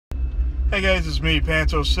Hey guys, it's me,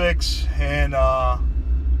 Pants06, and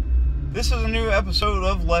this is a new episode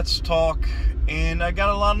of Let's Talk, and I got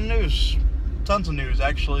a lot of news, tons of news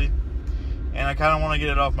actually, and I kind of want to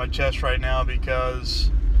get it off my chest right now because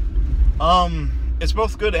it's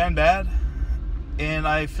both good and bad, and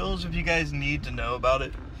I feel as if you guys need to know about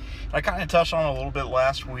it. I kind of touched on it a little bit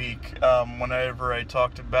last week whenever I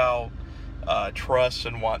talked about trust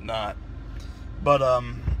and whatnot, but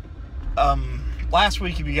last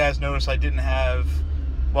week, if you guys noticed, I didn't have,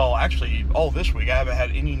 well, actually, all this week, I haven't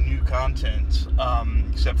had any new content,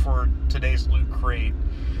 except for today's Loot Crate,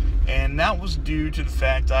 and that was due to the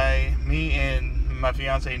fact me and my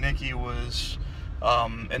fiance, Nikki, was,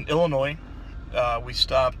 in Illinois. We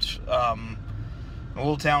stopped, in a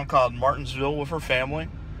little town called Martinsville with her family.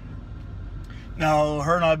 Now,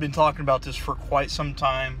 her and I have been talking about this for quite some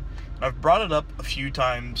time. I've brought it up a few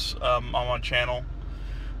times, on my channel.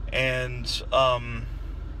 And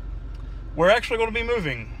we're actually going to be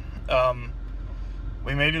moving.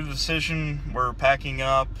 We made a decision. We're packing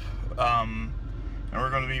up, and we're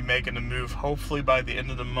going to be making a move hopefully by the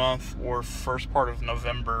end of the month or first part of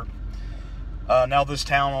November. Now this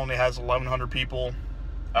town only has 1,100 people,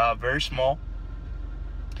 very small.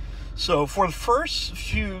 So for the first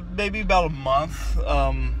few, maybe about a month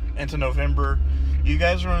into November, you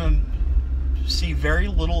guys are going to see very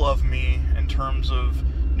little of me in terms of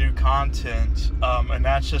new content, and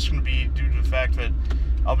that's just going to be due to the fact that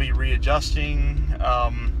I'll be readjusting,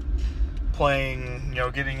 playing,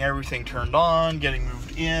 getting everything turned on, getting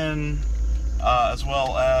moved in, as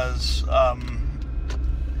well as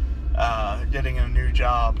getting a new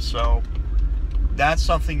job. So that's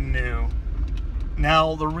something new.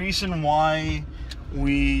 Now, the reason why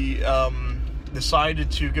we decided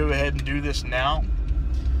to go ahead and do this now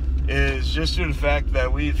is just due to the fact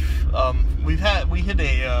that we hit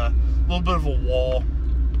a little bit of a wall,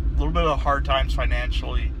 a little bit of hard times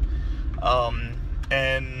financially,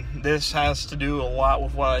 and this has to do a lot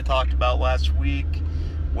with what I talked about last week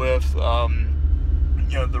with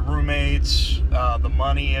the roommates, the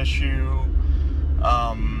money issue,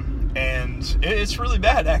 and it's really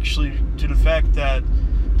bad actually, to the fact that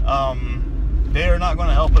they are not going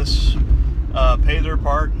to help us pay their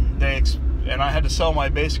part. And I had to sell my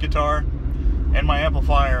bass guitar and my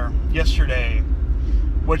amplifier yesterday,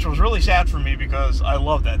 which was really sad for me because I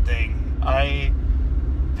love that thing. I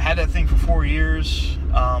had that thing for 4 years.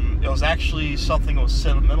 It was actually something that was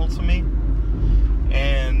sentimental to me,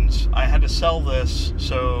 and I had to sell this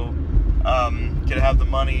so could have the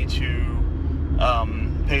money to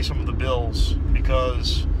pay some of the bills,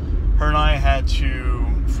 because her and I had to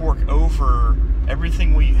fork over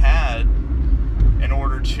everything we had in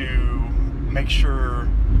order to make sure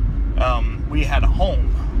we had a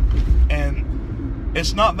home. And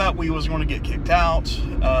it's not that we was going to get kicked out.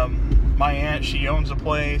 My aunt, she owns a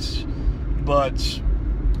place, but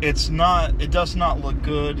it does not look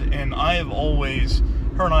good. And her and I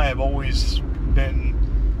have always been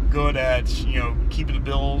good at, keeping the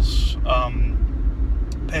bills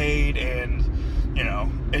paid, and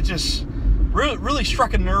it just really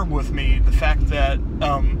struck a nerve with me, the fact that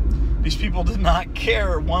these people did not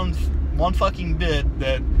care one fucking bit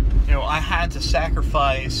that I had to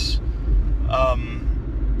sacrifice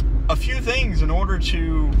a few things in order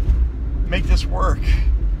to make this work,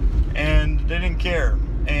 and they didn't care.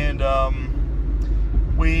 And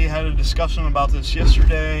we had a discussion about this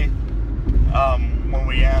yesterday when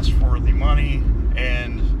we asked for the money,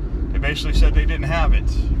 and they basically said they didn't have it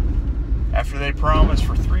after they promised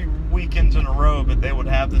for 3 weekends in a row that they would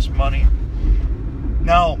have this money.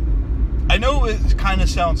 Now, I know it kind of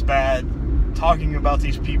sounds bad talking about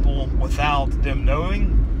these people without them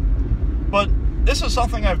knowing, but this is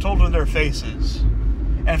something I've told to their faces.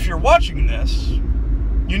 And if you're watching this,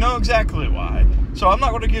 you know exactly why. So I'm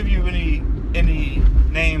not going to give you any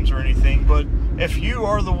names or anything, but if you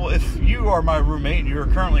are my roommate and you're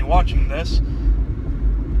currently watching this,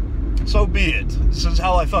 so be it. This is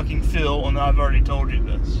how I fucking feel, and I've already told you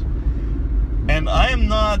this. And I am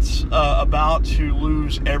not about to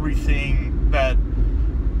lose everything that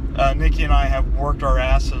Nikki and I have worked our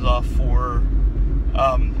asses off for,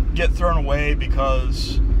 get thrown away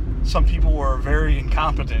because some people were very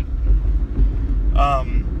incompetent.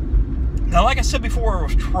 Now, like I said before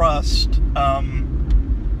with trust,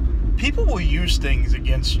 people will use things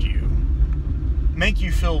against you, make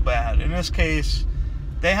you feel bad. In this case,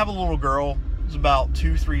 they have a little girl who's about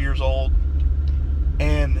 2-3 years old,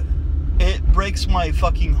 and it breaks my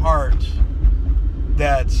fucking heart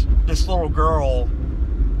that this little girl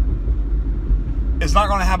is not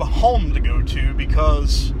going to have a home to go to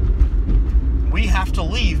because we have to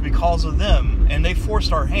leave because of them. and they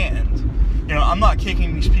forced our hand. You know, I'm not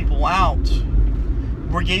kicking these people out.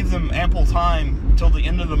 We gave them ample time till the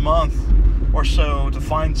end of the month or so to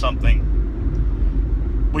find something.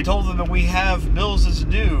 We told them that we have bills that's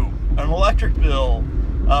due, an electric bill,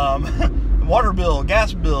 water bill,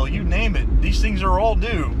 gas bill, you name it. These things are all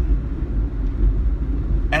due.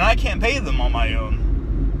 And I can't pay them on my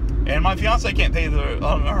own. And my fiance can't pay them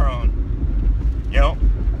on her own. You know?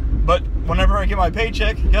 But whenever I get my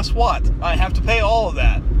paycheck, guess what? I have to pay all of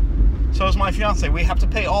that. So is my fiance. We have to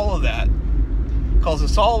pay all of that. Because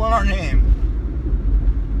it's all in our name.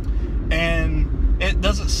 And it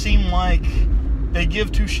doesn't seem like they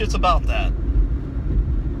give two shits about that.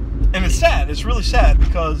 And it's sad. It's really sad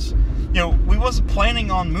because, you know, we wasn't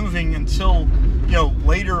planning on moving until, you know,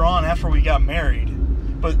 later on after we got married.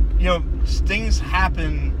 But, you know, things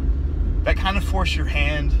happen that kind of force your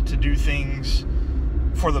hand to do things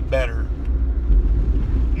for the better.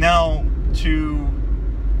 Now, to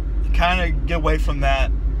kind of get away from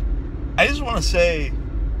that, I just want to say,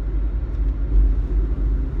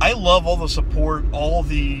 I love all the support, all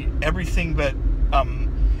the everything, but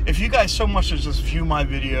if you guys so much as just view my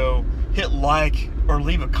video, hit like, or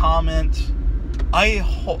leave a comment, I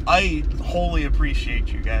wholly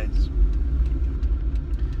appreciate you guys.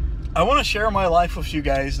 I want to share my life with you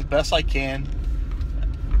guys the best I can.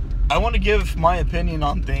 I want to give my opinion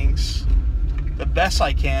on things the best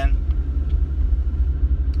I can.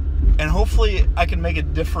 And hopefully I can make a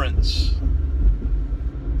difference.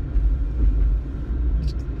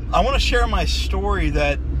 I want to share my story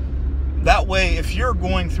that way if you're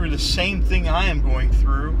going through the same thing I am going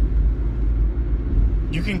through,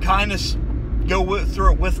 you can kind of go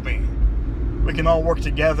through it with me. We can all work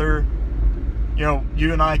together. You know,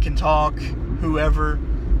 you and I can talk, whoever,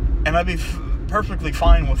 and I'd be perfectly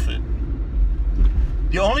fine with it.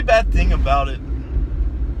 The only bad thing about it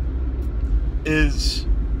is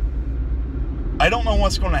I don't know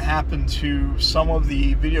what's going to happen to some of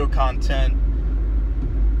the video content.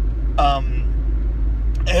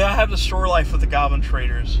 And I have the Store Life with the Goblin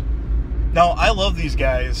Traders. Now, I love these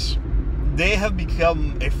guys. They have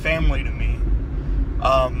become a family to me.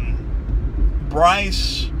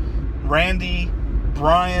 Bryce, Randy,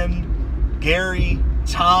 Brian, Gary,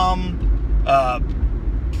 Tom,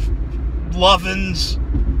 Lovins,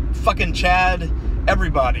 fucking Chad,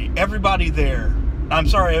 everybody there. I'm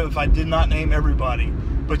sorry if I did not name everybody,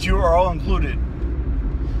 but you are all included.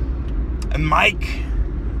 And Mike,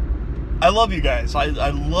 I love you guys.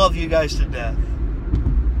 I love you guys to death.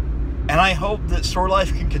 And I hope that Store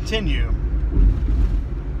Life can continue.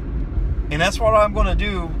 And that's what I'm going to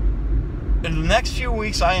do. In the next few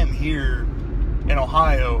weeks, I am here in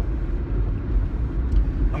Ohio.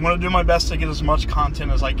 I'm going to do my best to get as much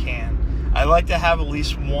content as I can. I like to have at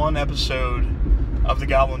least one episode of the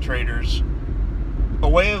Goblin Traders. A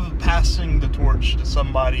way of passing the torch to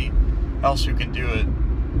somebody else who can do it.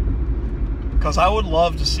 Because I would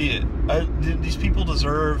love to see it. These people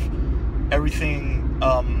deserve everything,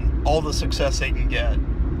 all the success they can get.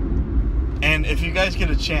 And if you guys get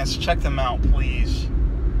a chance, check them out, please.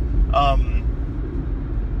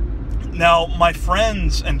 Now, my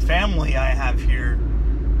friends and family I have here,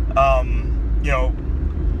 you know,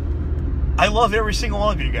 I love every single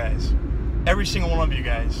one of you guys. Every single one of you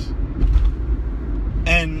guys.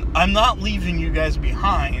 And I'm not leaving you guys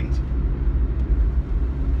behind.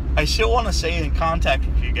 I still want to stay in contact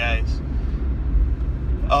with you guys.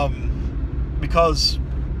 Because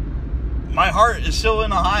my heart is still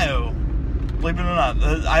in Ohio. Believe it or not.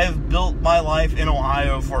 I have built my life in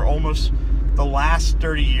Ohio for almost the last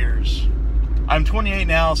 30 years. I'm 28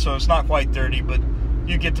 now, so it's not quite 30, but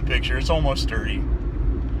you get the picture. It's almost 30.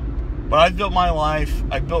 But I've built my life.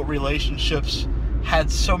 I've built relationships.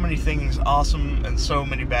 Had so many things awesome and so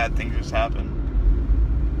many bad things just happen.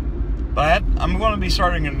 But I'm going to be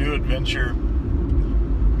starting a new adventure.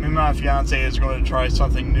 Me and my fiance is going to try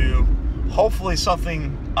something new. Hopefully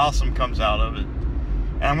something awesome comes out of it.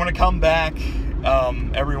 And I'm going to come back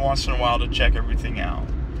every once in a while to check everything out.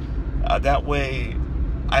 That way,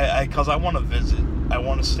 because I want to visit. I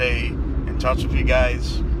want to stay in touch with you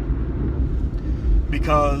guys.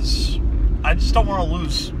 Because I just don't want to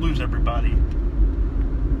lose everybody.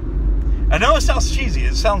 I know it sounds cheesy.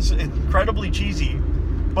 It sounds incredibly cheesy.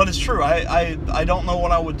 But it's true. I don't know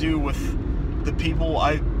what I would do with the people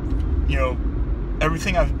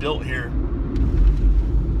everything I've built here.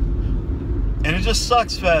 And it just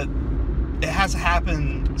sucks that it has to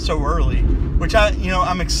happen so early. Which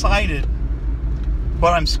I'm excited,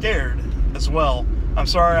 but I'm scared as well. I'm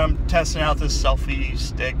sorry I'm testing out this selfie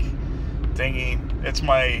stick thingy. It's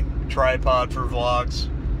my tripod for vlogs.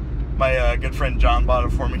 My good friend John bought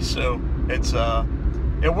it for me, so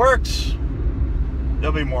it works.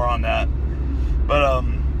 There'll be more on that, but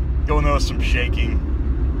you'll notice some shaking.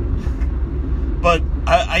 But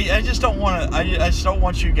I just don't want to. I just don't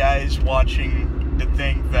want you guys watching to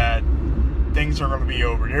think that things are going to be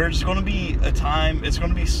over. There's going to be a time. It's going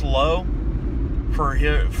to be slow for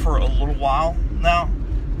a little while now.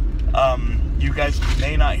 You guys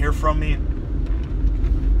may not hear from me.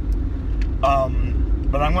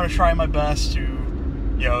 But I'm going to try my best to,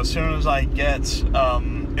 as soon as I get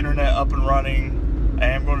internet up and running, I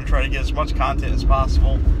am going to try to get as much content as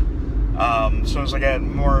possible. As soon as I get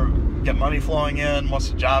money flowing in, once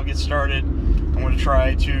the job gets started, I'm going to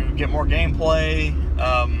try to get more gameplay,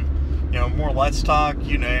 more Let's Talk,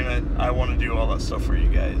 you name it. I want to do all that stuff for you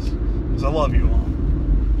guys, because I love you all.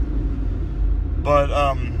 But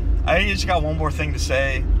I just got one more thing to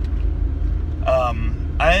say.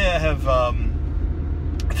 I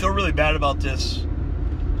feel really bad about this.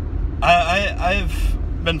 I've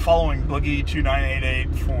been following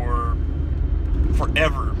Boogie.19 for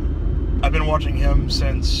forever. I've been watching him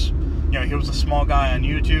since, he was a small guy on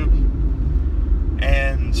YouTube.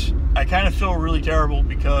 And I kind of feel really terrible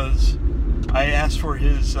because I asked for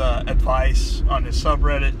his advice on his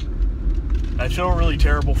subreddit. I feel really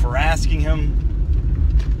terrible for asking him.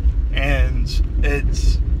 And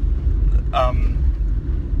it's,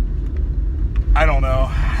 I don't know.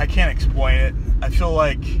 I can't explain it. I feel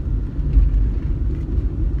like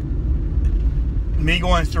me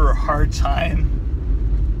going through a hard time,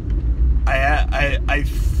 I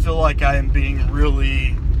feel like I am being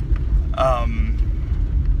really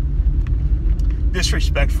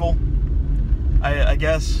disrespectful, I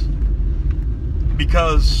guess,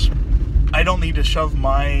 because I don't need to shove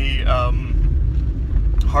my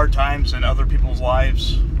hard times in other people's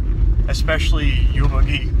lives, especially you,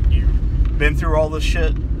 Boogie. You've been through all this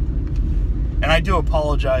shit, and I do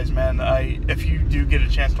apologize, man. If you do get a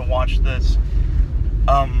chance to watch this,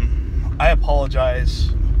 I apologize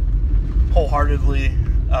wholeheartedly,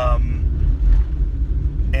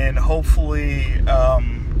 and hopefully, you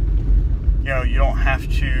don't have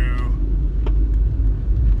to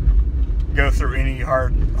go through any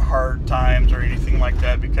hard times or anything like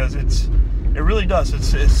that, because it really does.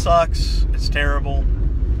 It sucks. It's terrible.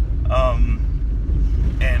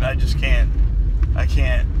 And I just can't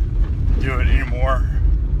do it anymore.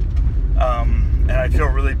 And I feel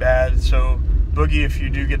really bad. So, Boogie, if you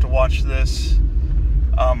do get to watch this,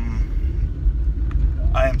 I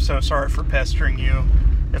am so sorry for pestering you,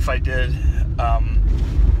 if I did.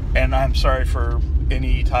 And I'm sorry for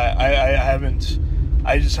any time.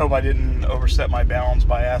 I just hope I didn't overstep my bounds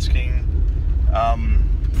by asking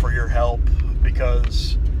for your help,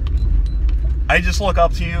 because I just look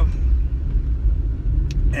up to you,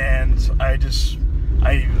 and I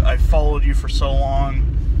followed you for so long,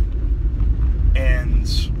 and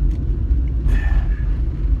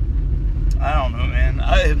I don't know, man.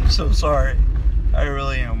 I am so sorry. I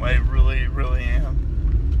really am. I really, really am.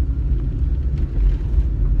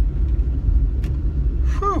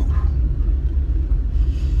 Whew.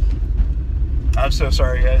 I'm so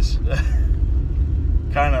sorry, guys.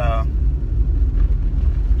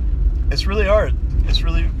 It's really hard. It's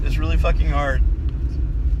really fucking hard.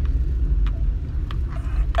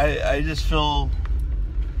 I just feel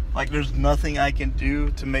like there's nothing I can do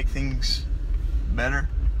to make things better.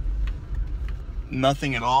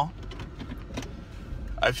 Nothing at all.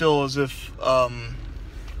 I feel as if I'm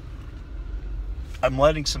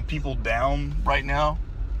letting some people down right now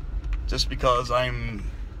just because I'm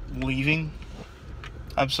leaving.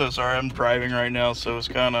 I'm so sorry. I'm driving right now, so it's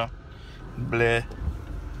kind of bleh.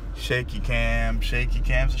 Shaky cam's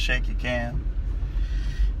a shaky cam.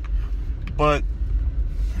 But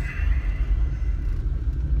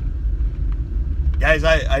guys,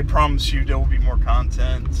 I promise you there will be more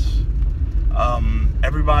content.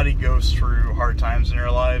 Everybody goes through hard times in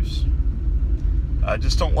their lives.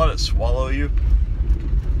 Just don't let it swallow you.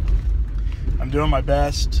 I'm doing my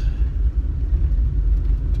best.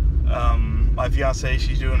 My fiance,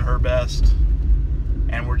 she's doing her best,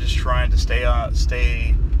 and we're just trying to stay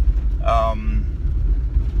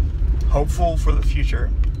hopeful for the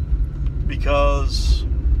future, because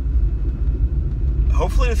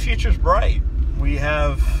hopefully the future's bright. We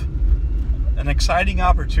have an exciting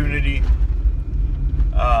opportunity.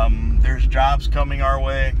 There's jobs coming our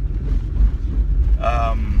way.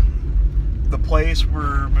 The place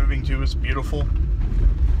we're moving to is beautiful.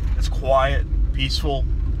 It's quiet, peaceful.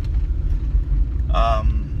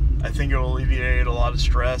 I think it will alleviate a lot of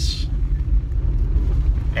stress,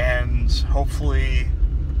 and hopefully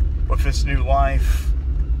with this new life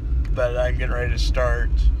that I'm getting ready to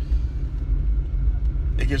start,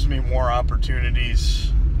 it gives me more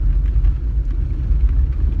opportunities.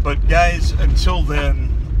 But guys, until then,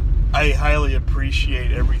 I highly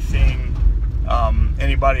appreciate everything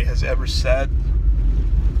anybody has ever said.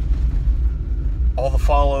 All the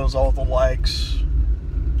follows, all the likes.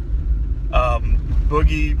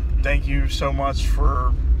 Boogie, thank you so much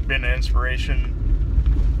for being an inspiration.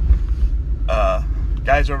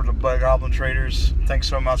 Guys over to Bug Goblin Traders, thanks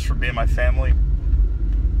so much for being my family.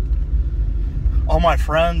 All my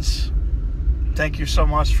friends, thank you so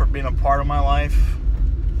much for being a part of my life.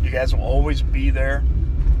 You guys will always be there.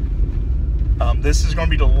 This is going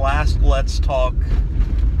to be the last Let's Talk,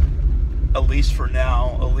 at least for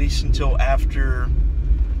now, at least until after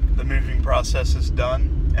the moving process is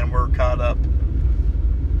done and we're caught up.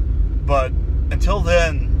 But until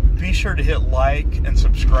then, be sure to hit like and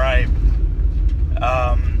subscribe.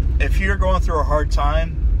 If you're going through a hard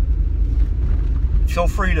time, feel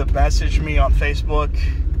free to message me on Facebook,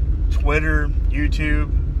 Twitter,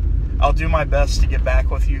 YouTube. I'll do my best to get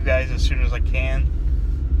back with you guys as soon as I can.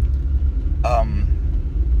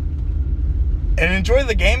 And enjoy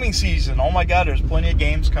the gaming season. Oh my God, there's plenty of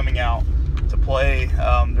games coming out to play.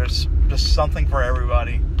 There's just something for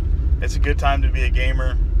everybody. It's a good time to be a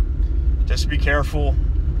gamer. Just be careful.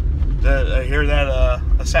 I hear that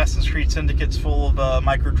Assassin's Creed Syndicate's full of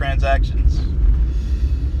microtransactions.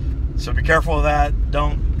 So be careful of that.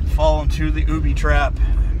 Don't fall into the Ubi trap.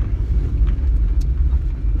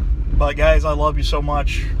 But guys, I love you so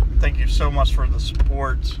much. Thank you so much for the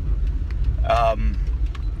support.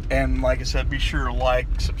 And like I said, be sure to like,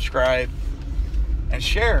 subscribe, and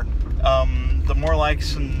share. The more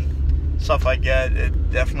likes and stuff I get,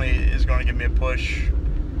 it definitely is going to give me a push.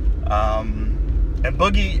 And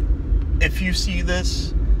Boogie, if you see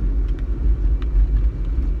this,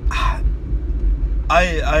 I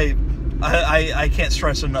can't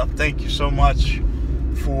stress enough. Thank you so much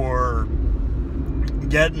for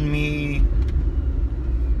getting me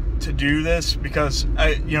to do this, because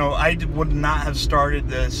I would not have started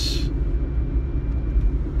this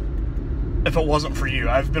if it wasn't for you.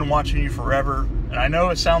 I've been watching you forever, and I know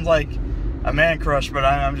it sounds like a man crush, but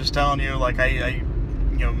I'm just telling you, like I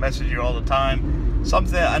message you all the time.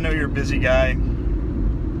 Something, I know you're a busy guy,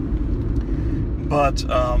 but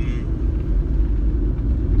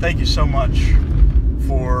thank you so much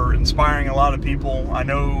for inspiring a lot of people. I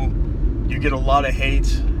know you get a lot of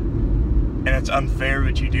hate, and it's unfair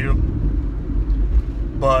that you do,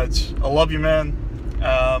 but I love you, man.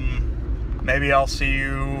 Maybe I'll see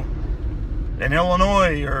you in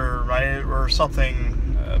Illinois or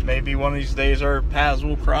something. Maybe one of these days our paths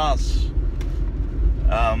will cross.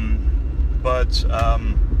 But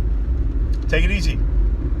take it easy.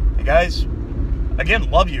 Hey guys, again,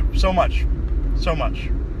 love you so much,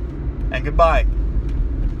 and goodbye.